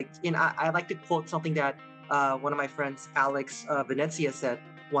And I like to quote something that one of my friends, Alex Venezia, said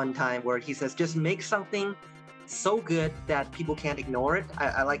one time, where he says, just make something so good that people can't ignore it.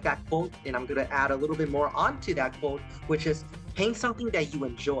 I like that quote, and I'm going to add a little bit more onto that quote, which is paint something that you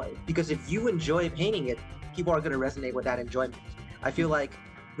enjoy. Because if you enjoy painting it, people are going to resonate with that enjoyment. I feel like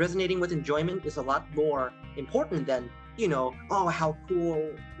resonating with enjoyment is a lot more important than, oh, how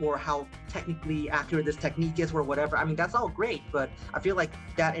cool or how technically accurate this technique is or whatever. I mean, that's all great, but I feel like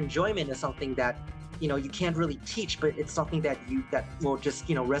that enjoyment is something that, you can't really teach, but it's something that will just,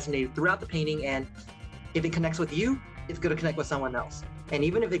 resonate throughout the painting. And if it connects with you, it's going to connect with someone else. And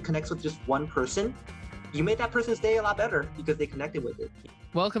even if it connects with just one person, you made that person's day a lot better because they connected with it.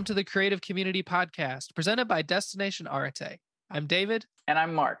 Welcome to the Creative Community Podcast, presented by Destination Arete. I'm David. And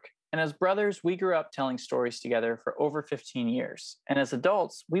I'm Mark. And as brothers, we grew up telling stories together for over 15 years. And as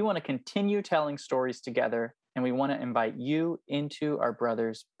adults, we want to continue telling stories together, and we want to invite you into our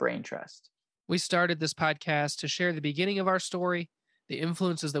brothers' brain trust. We started this podcast to share the beginning of our story, the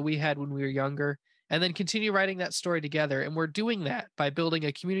influences that we had when we were younger, and then continue writing that story together. And we're doing that by building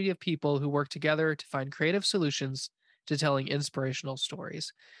a community of people who work together to find creative solutions to telling inspirational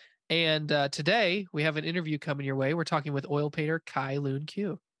stories. And today we have an interview coming your way. We're talking with oil painter Kai Lun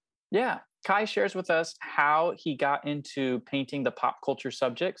Kyu. Yeah, Kai shares with us how he got into painting the pop culture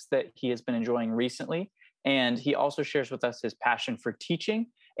subjects that he has been enjoying recently. And he also shares with us his passion for teaching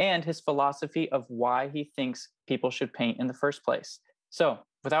and his philosophy of why he thinks people should paint in the first place. So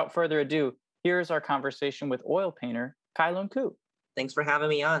without further ado, here's our conversation with oil painter Kai Lun Kyu. Thanks for having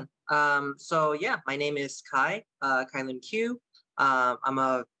me on. My name is Kai Lun Kyu. I'm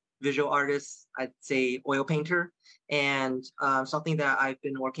a visual artist, I'd say oil painter, and something that I've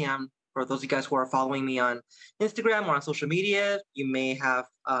been working on. For those of you guys who are following me on Instagram or on social media, you may have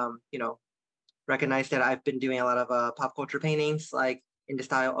recognized that I've been doing a lot of pop culture paintings, like in the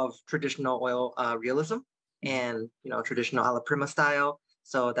style of traditional oil realism and traditional alla prima style.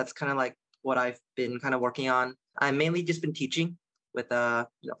 So that's kind of like what I've been kind of working on. I've mainly just been teaching with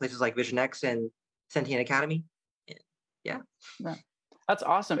places like Vision X and Sentient Academy. Yeah. That's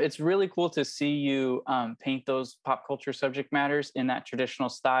awesome. It's really cool to see you paint those pop culture subject matters in that traditional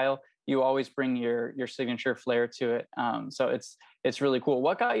style. You always bring your signature flair to it. So it's really cool.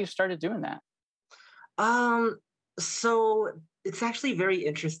 What got you started doing that? So it's actually very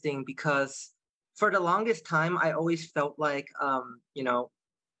interesting because for the longest time, I always felt like,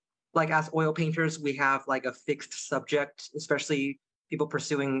 like as oil painters, we have like a fixed subject, especially people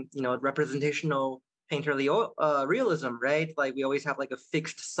pursuing, representational painterly realism, right? Like we always have like a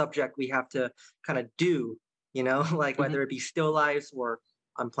fixed subject we have to kind of do, like whether it be still lifes or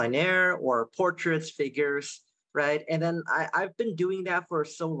on plein air or portraits, figures, right? And then I've been doing that for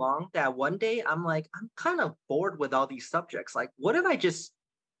so long that one day I'm like, I'm kind of bored with all these subjects. Like, what if I just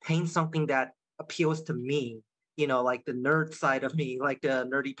paint something that appeals to me, like the nerd side of me, like the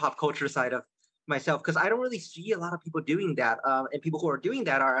nerdy pop culture side of myself, because I don't really see a lot of people doing that. And people who are doing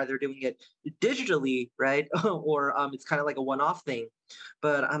that are either doing it digitally, right? or it's kind of like a one-off thing.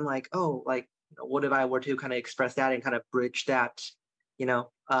 But I'm like, what if I were to kind of express that and kind of bridge that, and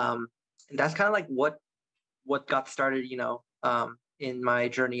that's kind of like what got started, in my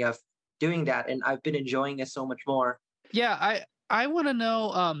journey of doing that. And I've been enjoying it so much more. Yeah, I want to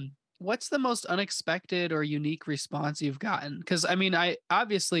know, what's the most unexpected or unique response you've gotten? Because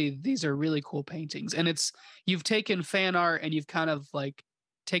obviously these are really cool paintings, and you've taken fan art and you've kind of like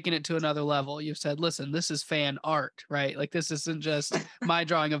taken it to another level. You've said, listen, this is fan art, right? Like this isn't just my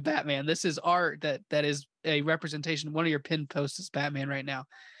drawing of Batman. This is art that is a representation. One of your pinned posts is Batman right now.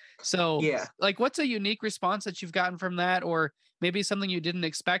 So yeah, like what's a unique response that you've gotten from that, or maybe something you didn't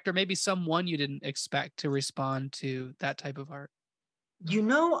expect, or maybe someone you didn't expect to respond to that type of art? There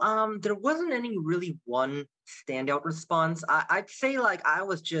wasn't any really one standout response. I'd say like I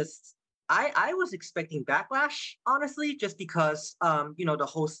was expecting backlash, honestly, just because the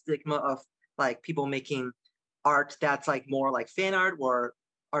whole stigma of like people making art that's like more like fan art or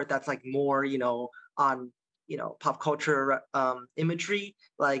art that's like more, on pop culture imagery.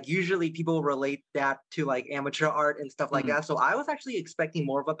 Like usually people relate that to like amateur art and stuff like that. So I was actually expecting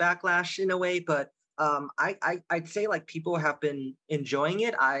more of a backlash in a way, but I'd say like people have been enjoying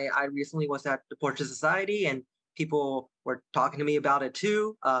it. I recently was at the Portrait Society and people were talking to me about it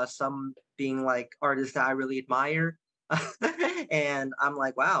too. Some being like artists that I really admire. And I'm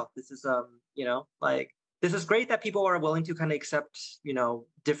like, wow, this is this is great that people are willing to kind of accept,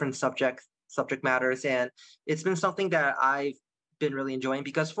 different subject matters. And it's been something that I've been really enjoying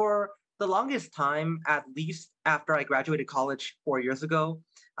because for the longest time, at least after I graduated college 4 years ago,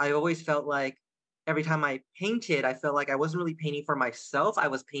 I always felt like every time I painted, I felt like I wasn't really painting for myself. I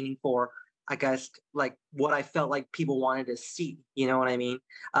was painting for, I guess, like what I felt like people wanted to see. You know what I mean?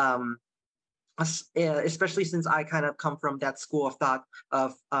 Um, Especially since I kind of come from that school of thought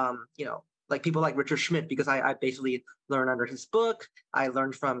of, like people like Richard Schmidt, because I basically learned under his book. I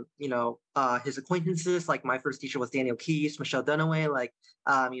learned from, his acquaintances. Like my first teacher was Daniel Keyes, Michelle Dunaway, like,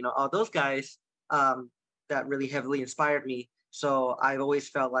 all those guys that really heavily inspired me. So I've always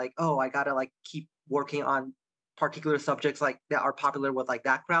felt like, oh, I gotta like keep working on particular subjects like that are popular with like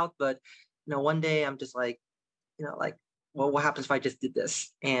that crowd. But, one day I'm just like, like, well, what happens if I just did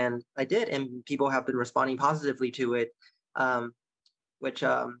this? And I did, and people have been responding positively to it, um, which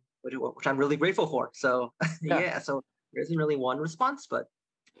I'm really grateful for. So Yeah. yeah, so there isn't really one response, but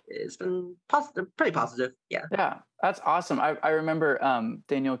it's been positive, pretty positive. Yeah. Yeah, that's awesome. I remember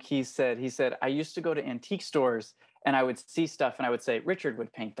Daniel Keyes said, he said, I used to go to antique stores and I would see stuff and I would say, Richard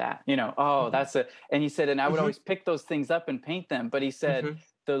would paint that, oh, Hmm. that's it. And he said, and I would Hmm. always pick those things up and paint them. But he said, Hmm.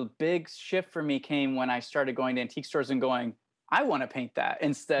 the big shift for me came when I started going to antique stores and going, I want to paint that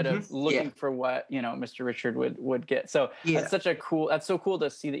instead Hmm. of Yeah. looking for what, Mr. Richard would get. So Yeah. that's so cool to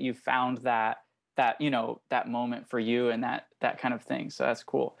see that you found that moment for you and that kind of thing. So that's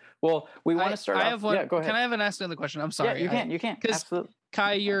cool. Well, we want to start I off. have one. Yeah, go ahead. Can I have an ask another question? I'm sorry. Yeah, you can. Because Absolutely.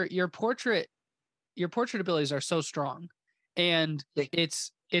 Kai, your portrait abilities are so strong, and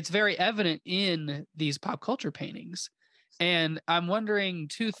it's very evident in these pop culture paintings. And I'm wondering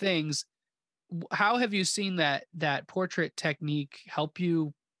two things. How have you seen that portrait technique help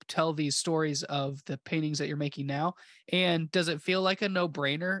you tell these stories of the paintings that you're making now? And does it feel like a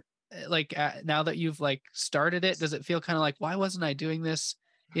no-brainer? Like now that you've like started it, does it feel kind of like, why wasn't I doing this,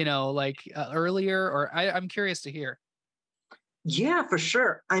 earlier? Or I'm curious to hear. Yeah, for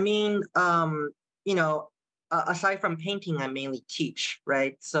sure. I mean, aside from painting, I mainly teach,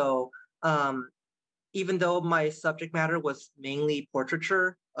 right? So, um, even though my subject matter was mainly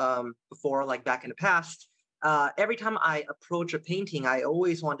portraiture before, like back in the past, every time I approach a painting, I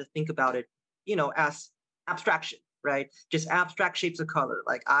always want to think about it, as abstraction, right? Just abstract shapes of color.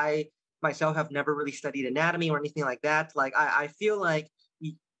 Like I myself have never really studied anatomy or anything like that. Like I feel like,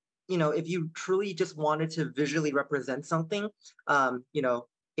 if you truly just wanted to visually represent something,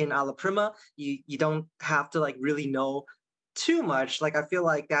 in alla prima, you don't have to like really know too much. Like I feel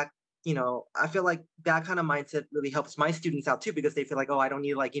like that kind of mindset really helps my students out too, because they feel like, oh, I don't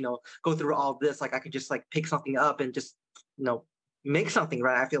need to like, go through all this. Like I could just like pick something up and just, you know, make something,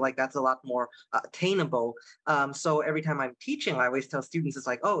 right? I feel like that's a lot more attainable. So every time I'm teaching, I always tell students, it's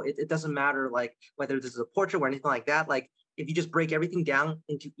like, oh, it doesn't matter like whether this is a portrait or anything like that. Like if you just break everything down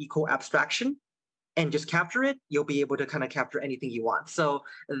into equal abstraction and just capture it, you'll be able to kind of capture anything you want. So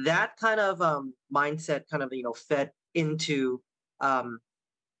that kind of mindset kind of, fed into, um,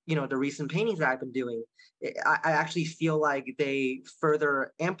 the recent paintings that I've been doing. I actually feel like they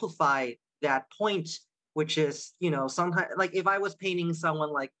further amplify that point, which is, sometimes like if I was painting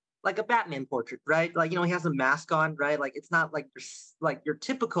someone like a Batman portrait, right? Like, he has a mask on, right? Like it's not like your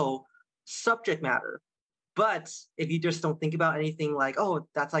typical subject matter. But if you just don't think about anything like, oh,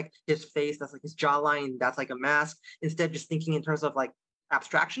 that's like his face, that's like his jawline, that's like a mask, instead just thinking in terms of like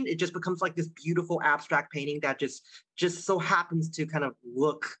abstraction, it just becomes like this beautiful abstract painting that just so happens to kind of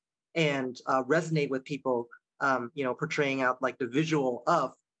look and resonate with people, portraying out like the visual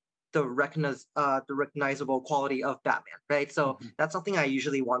of the recognizable quality of Batman, right? So that's something I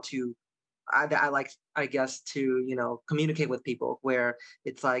usually want to I like, I guess, to communicate with people, where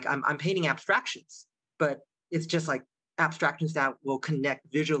it's like I'm painting abstractions, but it's just like abstractions that will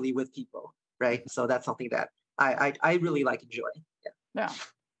connect visually with people, right? So that's something that I really like enjoying. Yeah. Yeah,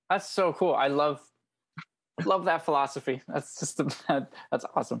 that's so cool. I love that philosophy. That's just that's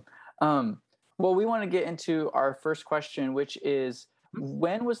awesome. Well, we want to get into our first question, which is,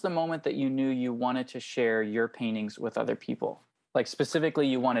 when was the moment that you knew you wanted to share your paintings with other people? Like specifically,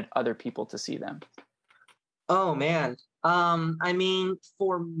 you wanted other people to see them. Oh man. I mean,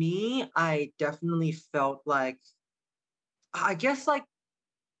 for me, I definitely felt like, I guess like,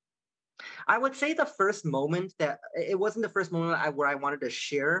 I would say the first moment that it wasn't the first moment where I wanted to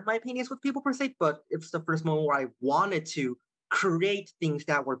share my paintings with people per se, but it's the first moment where I wanted to create things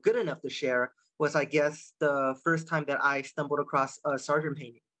that were good enough to share, was, I guess, the first time that I stumbled across a Sargent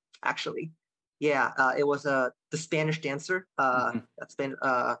painting, actually. Yeah, it was the Spanish Dancer. That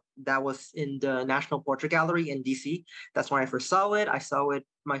was in the National Portrait Gallery in DC. That's when I first saw it. I saw it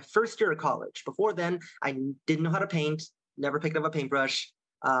my first year of college. Before then, I didn't know how to paint. Never picked up a paintbrush.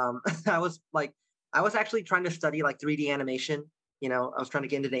 I was like, I was actually trying to study like 3D animation. I was trying to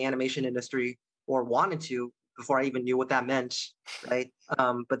get into the animation industry, or wanted to before I even knew what that meant, right?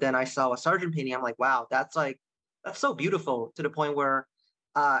 But then I saw a Sargent painting. I'm like, wow, that's so beautiful, to the point where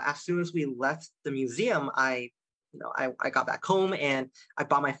as soon as we left the museum, I got back home and I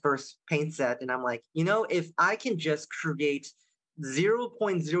bought my first paint set. And I'm like, if I can just create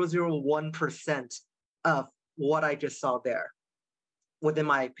 0.001% of what I just saw there within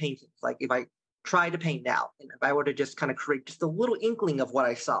my paintings, like if I try to paint now, and if I were to just kind of create just a little inkling of what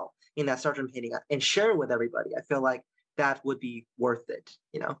I saw in that Sargent painting and share it with everybody, I feel like that would be worth it.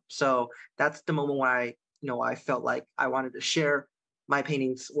 So that's the moment when I felt like I wanted to share my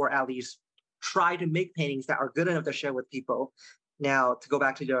paintings, or at least try to make paintings that are good enough to share with people. Now, to go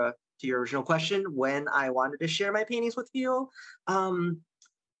back to your original question, when I wanted to share my paintings with people,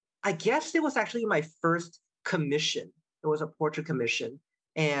 I guess it was actually my first commission. It was a portrait commission,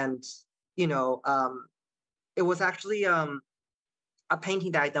 and it was actually a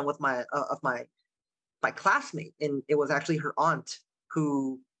painting that I done with my classmate, and it was actually her aunt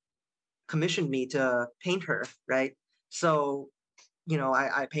who commissioned me to paint her, right? So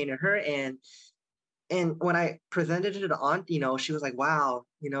I painted her, and when I presented it to the aunt, she was like, wow,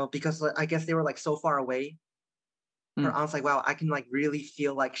 because I guess they were like so far away. Her aunt's like, wow, I can like really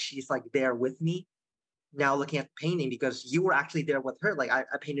feel like she's like there with me now looking at the painting, because you were actually there with her. Like I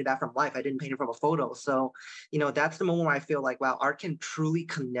painted that from life. I didn't paint it from a photo. So, that's the moment where I feel like, wow, art can truly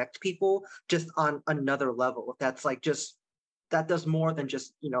connect people just on another level. That's like that does more than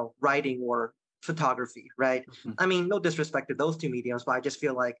just, writing or photography, right? Mm-hmm. I mean, no disrespect to those two mediums, but I just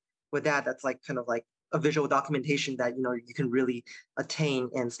feel like with that's like kind of like a visual documentation that, you can really attain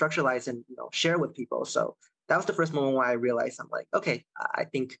and structuralize and, share with people. So that was the first moment where I realized, I'm like, okay, I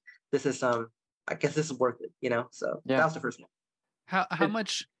think this is, I guess this is worth it, So Yeah. that was the first one. How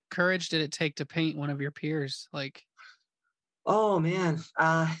much courage did it take to paint one of your peers? Like, oh man,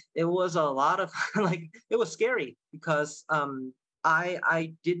 it was a lot of like, it was scary because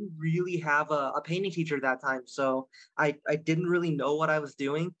I didn't really have a painting teacher that time, so I didn't really know what I was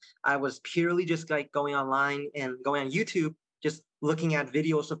doing. I was purely just like going online and going on YouTube, just looking at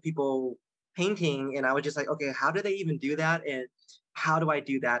videos of people painting, and I was just like, okay, how do they even do that, and how do I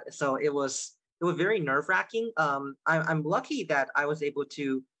do that? So it was very nerve wracking. I'm lucky that I was able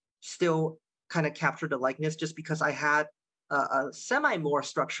to still kind of capture the likeness, just because I had a semi more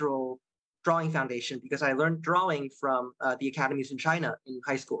structural drawing foundation, because I learned drawing from the academies in China in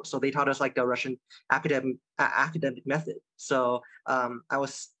high school. So they taught us like the Russian academic method. So I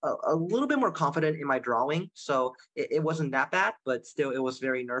was a little bit more confident in my drawing. So it wasn't that bad, but still it was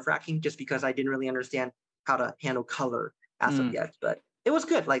very nerve wracking, just because I didn't really understand how to handle color as of yet. But it was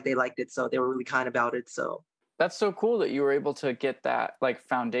good. Like they liked it, so they were really kind about it. So that's so cool that you were able to get that like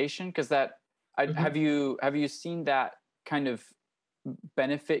foundation, because have you seen that kind of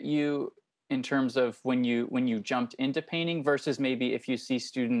benefit you in terms of when you jumped into painting, versus maybe if you see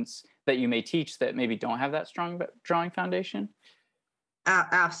students that you may teach that maybe don't have that strong drawing foundation?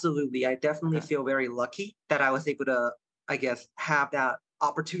 Absolutely. I definitely feel very lucky that I was able to, I guess, have that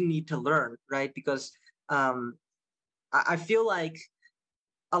opportunity to learn, right? Because I feel like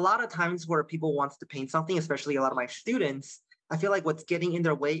a lot of times where people wants to paint something, especially a lot of my students, I feel like what's getting in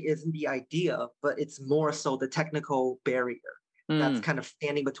their way isn't the idea, but it's more so the technical barrier that's kind of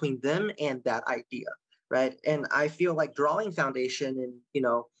standing between them and that idea, right? And I feel like drawing foundation and,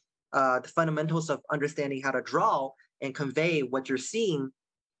 the fundamentals of understanding how to draw and convey what you're seeing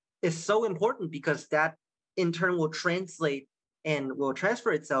is so important, because that in turn will translate and will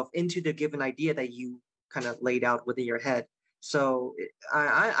transfer itself into the given idea that you kind of laid out within your head. So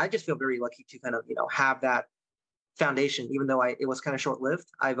I just feel very lucky to kind of, have that foundation, even though it was kind of short lived.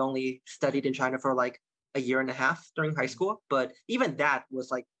 I've only studied in China for like a year and a half during high school, but even that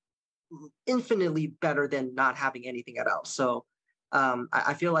was like infinitely better than not having anything at all. So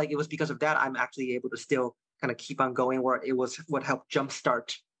I feel like it was because of that I'm actually able to still kind of keep on going, where it was what helped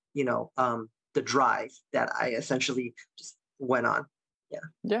jumpstart, the drive that I essentially just went on.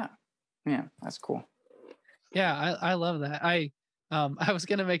 Yeah, that's cool. Yeah, I love that. I was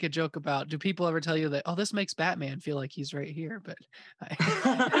gonna make a joke about, do people ever tell you that, oh, this makes Batman feel like he's right here? But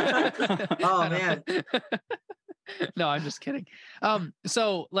oh man. No, I'm just kidding.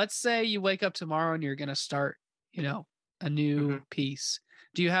 So let's say you wake up tomorrow and you're gonna start, a new piece.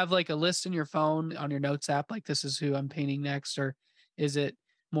 Do you have like a list in your phone on your notes app, like this is who I'm painting next, or is it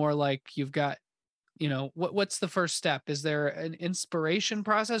more like you've got, what's the first step? Is there an inspiration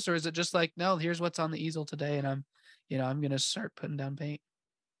process, or is it just like, no, here's what's on the easel today, and I'm gonna start putting down paint?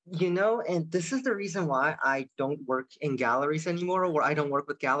 And this is the reason why I don't work in galleries anymore, or I don't work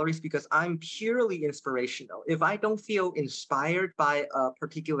with galleries, because I'm purely inspirational. If I don't feel inspired by a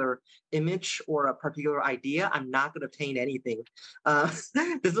particular image or a particular idea, I'm not going to paint anything. This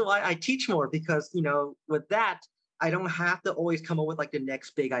is why I teach more, because, with that, I don't have to always come up with like the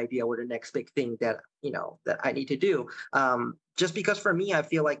next big idea or the next big thing that I need to do. Just because for me, I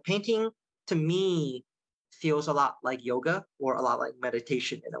feel like painting to me feels a lot like yoga or a lot like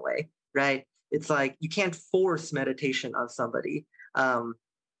meditation in a way, right? It's like you can't force meditation on somebody,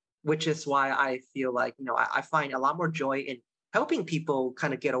 which is why I feel like, I find a lot more joy in helping people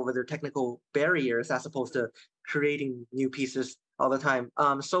kind of get over their technical barriers as opposed to creating new pieces all the time.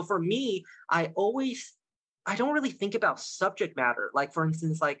 So for me, I don't really think about subject matter. Like for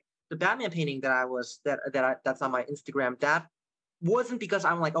instance, like the Batman painting that's on my Instagram, that wasn't because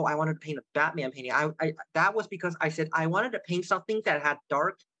I'm like, oh, I wanted to paint a Batman painting. I that was because I said I wanted to paint something that had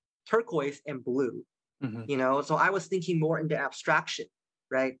dark turquoise and blue. Mm-hmm. So I was thinking more into abstraction,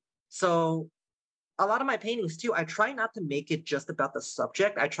 right? So a lot of my paintings too, I try not to make it just about the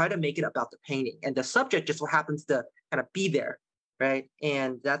subject. I try to make it about the painting, and the subject just so happens to kind of be there, right?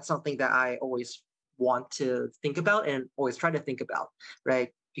 And that's something that I always want to think about and always try to think about, right?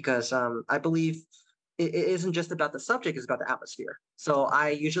 Because I believe it isn't just about the subject, it's about the atmosphere. So I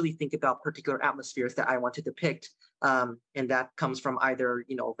usually think about particular atmospheres that I want to depict. And that comes from either,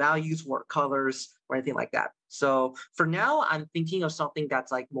 values or colors or anything like that. So for now, I'm thinking of something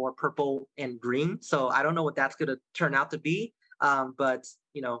that's like more purple and green. So I don't know what that's going to turn out to be. But,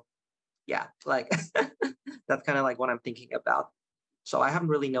 yeah, like that's kind of like what I'm thinking about. So I haven't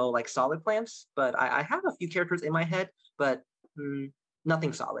really know like solid plans, but I have a few characters in my head, but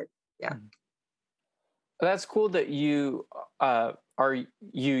nothing solid. Yeah. That's cool that you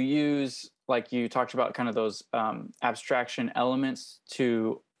you use, like you talked about, kind of those abstraction elements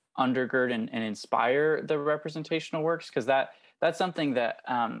to undergird and inspire the representational works, because that's something that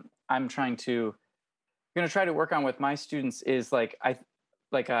I'm going to try to work on with my students. Is like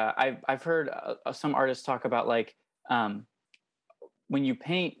I've heard some artists talk about like when you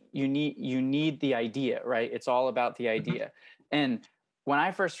paint, you need the idea, right? It's all about the idea. And when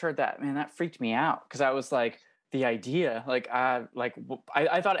I first heard that, man, that freaked me out, because I was like, the idea, I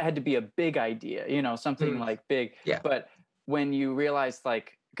thought it had to be a big idea, something like big. Yeah. But when you realize,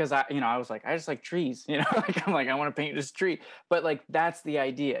 like, because I was like, I just like trees, like I'm like, I want to paint this tree, but like that's the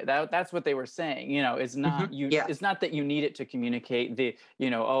idea. That's what they were saying. It's not Yeah. It's not that you need it to communicate the,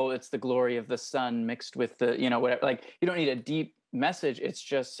 oh, it's the glory of the sun mixed with the, whatever. Like you don't need a deep message. It's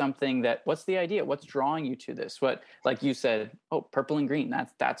just something that, what's the idea? What's drawing you to this? What, like you said, oh, purple and green.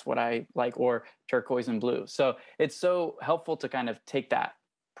 That's what I like, or turquoise and blue. So it's so helpful to kind of take that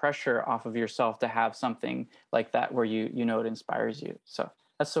pressure off of yourself to have something like that where it inspires you. So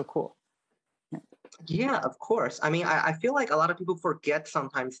that's so cool. Yeah, of course. I mean, I feel like a lot of people forget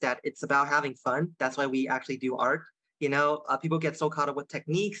sometimes that it's about having fun. That's why we actually do art. People get so caught up with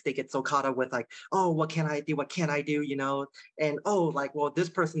techniques. They get so caught up with like, oh, what can I do? What can I do? And oh, like, well, this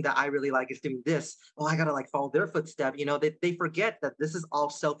person that I really like is doing this. Oh, I gotta like follow their footstep. They forget that this is all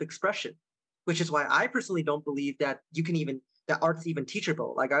self-expression, which is why I personally don't believe that that art's even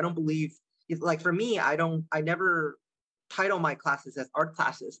teachable. Like, I don't believe, like for me, I never title my classes as art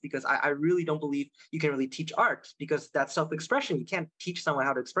classes, because I really don't believe you can really teach art, because that's self-expression. You can't teach someone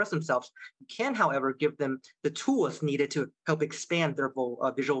how to express themselves. You can, however, give them the tools needed to help expand their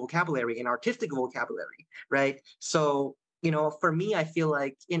visual vocabulary and artistic vocabulary, right? So, for me, I feel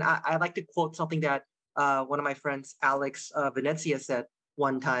like, and I like to quote something that one of my friends, Alex Venezia, said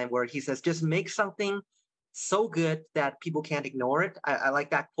one time, where he says, just make something so good that people can't ignore it. I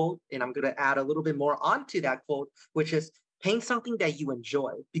like that quote, and I'm going to add a little bit more onto that quote, which is paint something that you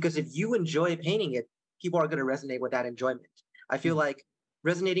enjoy. Because if you enjoy painting it, people are going to resonate with that enjoyment. I feel like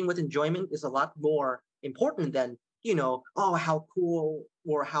resonating with enjoyment is a lot more important than, oh, how cool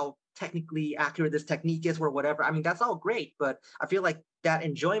or how technically accurate this technique is or whatever. I mean, that's all great, but I feel like that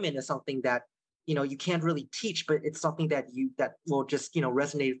enjoyment is something that, you can't really teach, but it's something that will just,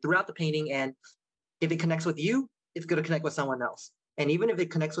 resonate throughout the painting. And if it connects with you, it's going to connect with someone else. And even if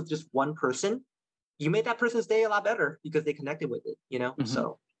it connects with just one person, you made that person's day a lot better because they connected with it,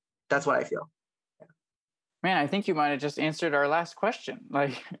 So that's what I feel. Yeah. Man, I think you might have just answered our last question.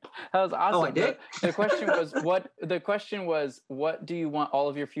 Like, that was awesome. Oh, I did? The question was, what do you want all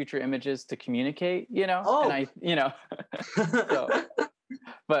of your future images to communicate? Oh. And so,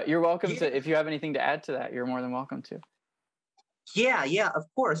 but you're welcome to, if you have anything to add to that, you're more than welcome to. Yeah, of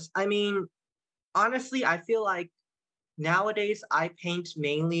course. I mean, honestly, I feel like nowadays I paint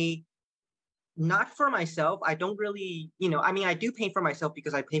mainly not for myself. I don't really, I mean, I do paint for myself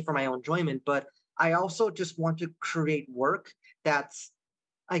because I paint for my own enjoyment, but I also just want to create work that's,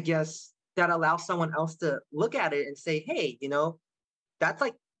 I guess, that allows someone else to look at it and say, hey, that's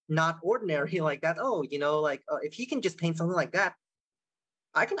like not ordinary like that. Oh, like if he can just paint something like that,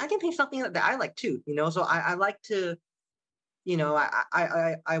 I can paint something that I like too, So I like to,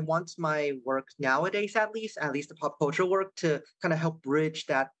 I want my work nowadays, at least the pop culture work, to kind of help bridge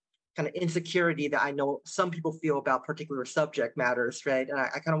that kind of insecurity that I know some people feel about particular subject matters, right? And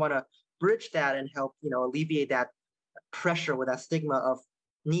I kind of want to bridge that and help, alleviate that pressure with that stigma of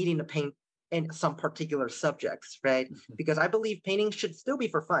needing to paint in some particular subjects, right? Because I believe painting should still be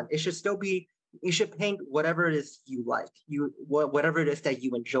for fun. It should still be, you should paint whatever it is you like, whatever it is that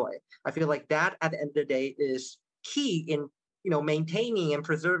you enjoy. I feel like that at the end of the day is key in, maintaining and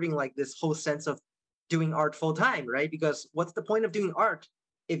preserving like this whole sense of doing art full time, right? Because what's the point of doing art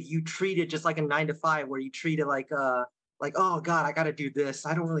if you treat it just like a 9 to 5, where you treat it like, oh God, I got to do this.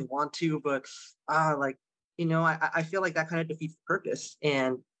 I don't really want to, but I feel like that kind of defeats the purpose.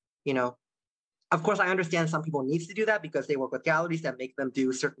 And, of course, I understand some people need to do that because they work with galleries that make them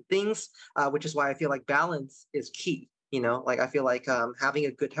do certain things, which is why I feel like balance is key. Like I feel like having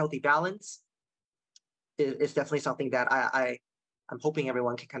a good, healthy balance is definitely something that I'm hoping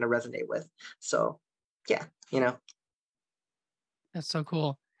everyone can kind of resonate with. So, yeah, That's so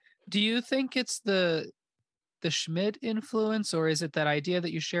cool. Do you think it's the Schmidt influence, or is it that idea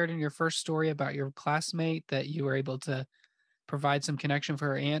that you shared in your first story about your classmate that you were able to provide some connection for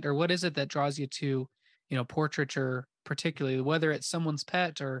her aunt, or what is it that draws you to, portraiture particularly, whether it's someone's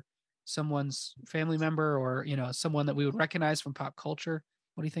pet or someone's family member or, someone that we would recognize from pop culture?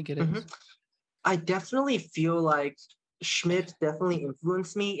 What do you think it is? Mm-hmm. I definitely feel like Schmidt definitely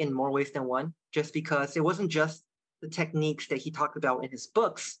influenced me in more ways than one, just because it wasn't just the techniques that he talked about in his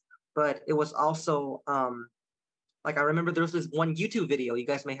books, but it was also like I remember there was this one YouTube video. You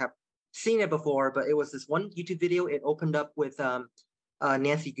guys may have seen it before, but it was this one YouTube video. It opened up with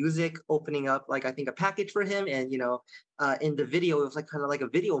Nancy Guzik opening up like I think a package for him, and in the video it was like kind of like a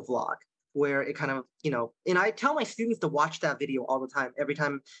video vlog where it kind of and I tell my students to watch that video all the time, every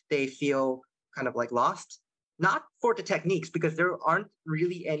time they feel kind of like lost, not for the techniques because there aren't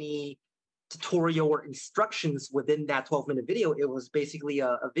really any tutorial or instructions within that 12-minute video. It was basically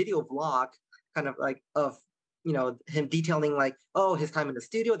a video vlog kind of like of him detailing like, oh, his time in the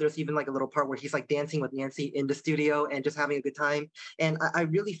studio. There's even like a little part where he's like dancing with Nancy in the studio and just having a good time. And I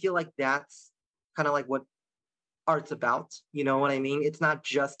really feel like that's kind of like what art's about. You know what I mean? It's not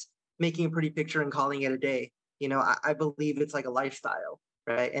just making a pretty picture and calling it a day. I believe it's like a lifestyle,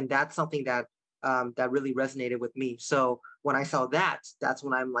 right? And that's something that that really resonated with me. So when I saw that, that's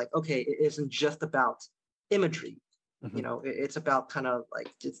when I'm like, okay, it isn't just about imagery. It's about kind of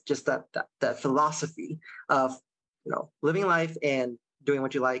like just that philosophy of living life and doing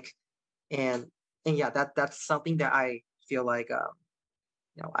what you like, and yeah, that's something that I feel like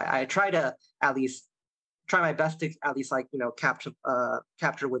I try to at least try my best to at least like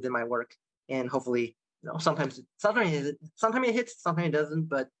capture within my work, and hopefully sometimes it hits, sometimes it doesn't,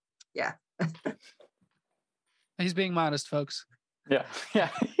 but yeah. He's being modest, folks. Yeah.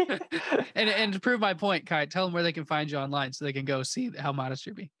 and to prove my point, Kai, tell them where they can find you online so they can go see how modest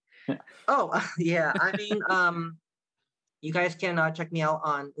you're being. Oh, yeah. I mean, you guys can check me out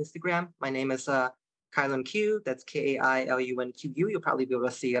on Instagram. My name is Kailun Q. That's KAILUNQU. You'll probably be able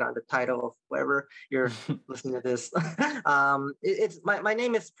to see it on the title of wherever you're listening to this. It's my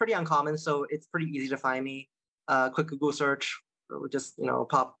name is pretty uncommon, so it's pretty easy to find me. Quick Google search, just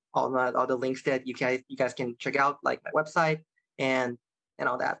pop all the links that you guys can check out, like my website and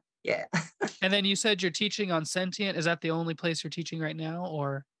all that. Yeah. And then you said you're teaching on Sentient. Is that the only place you're teaching right now,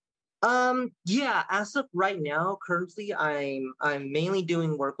 or? Yeah, as of right now, currently I'm mainly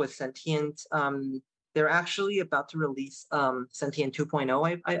doing work with Sentient. They're actually about to release Sentient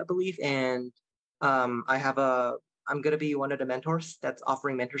 2.0, I believe, and I'm gonna be one of the mentors that's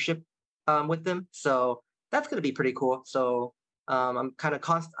offering mentorship with them. So that's gonna be pretty cool. So I'm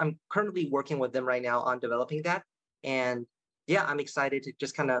currently working with them right now on developing that, and yeah, I'm excited to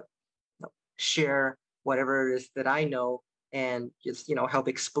just kind of share whatever it is that I know and just help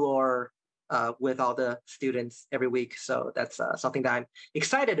explore with all the students every week. So that's something that I'm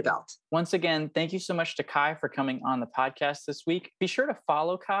excited about. Once again, thank you so much to Kai for coming on the podcast this week. Be sure to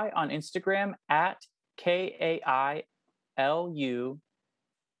follow Kai on Instagram at KAILUNQU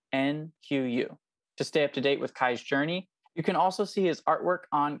to stay up to date with Kai's journey. You can also see his artwork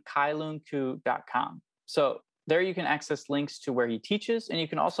on kailunku.com. So there you can access links to where he teaches, and you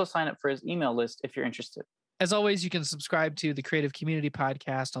can also sign up for his email list if you're interested. As always, you can subscribe to the Creative Community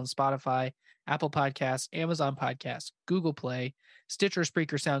Podcast on Spotify, Apple Podcasts, Amazon Podcasts, Google Play, Stitcher,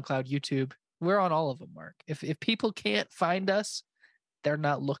 Spreaker, SoundCloud, YouTube. We're on all of them, Mark. If people can't find us, they're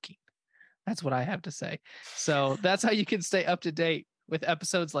not looking. That's what I have to say. So that's how you can stay up to date with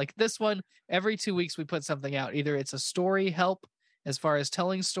episodes like this one. Every 2 weeks, we put something out. Either it's a story help as far as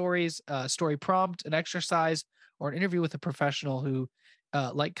telling stories, story prompt, an exercise, or an interview with a professional who,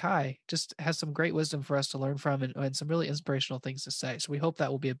 like Kai, just has some great wisdom for us to learn from and some really inspirational things to say. So we hope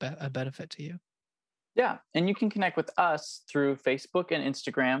that will be a benefit to you. Yeah. And you can connect with us through Facebook and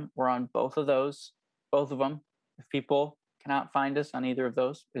Instagram. We're on both of them. If people cannot find us on either of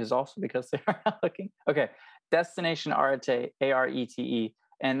those, it is also because they are not looking. Okay. Destination Arete, ARETE.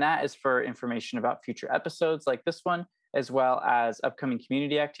 And that is for information about future episodes like this one, as well as upcoming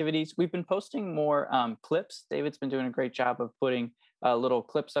community activities. We've been posting more clips. David's been doing a great job of putting little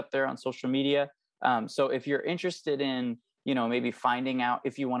clips up there on social media. So if you're interested in, maybe finding out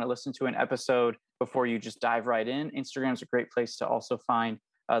if you want to listen to an episode before you just dive right in, Instagram's a great place to also find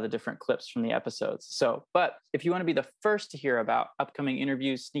the different clips from the episodes. So, but if you want to be the first to hear about upcoming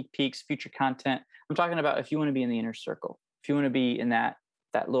interviews, sneak peeks, future content, I'm talking about if you want to be in the inner circle, if you want to be in that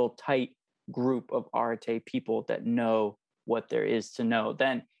little tight group of Arete people that know what there is to know,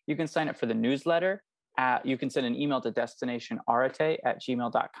 then you can sign up for the newsletter. You can send an email to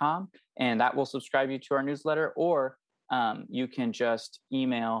destinationarete@gmail.com, and that will subscribe you to our newsletter. Or you can just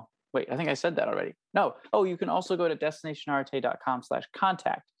email. Wait, I think I said that already. No. Oh, you can also go to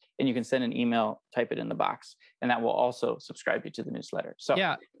destinationarete.com/contact, and you can send an email, type it in the box, and that will also subscribe you to the newsletter. So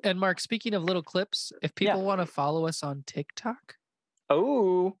yeah. And Mark, speaking of little clips, if people want to follow us on TikTok,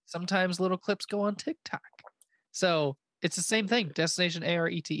 sometimes little clips go on TikTok. So it's the same thing, Destination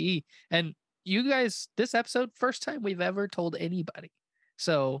ARETE. And you guys, this episode, first time we've ever told anybody.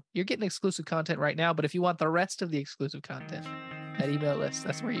 So you're getting exclusive content right now. But if you want the rest of the exclusive content, that email list,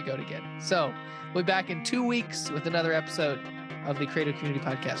 that's where you go to get it. So we'll be back in 2 weeks with another episode of the Creative Community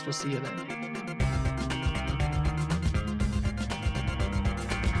Podcast. We'll see you then.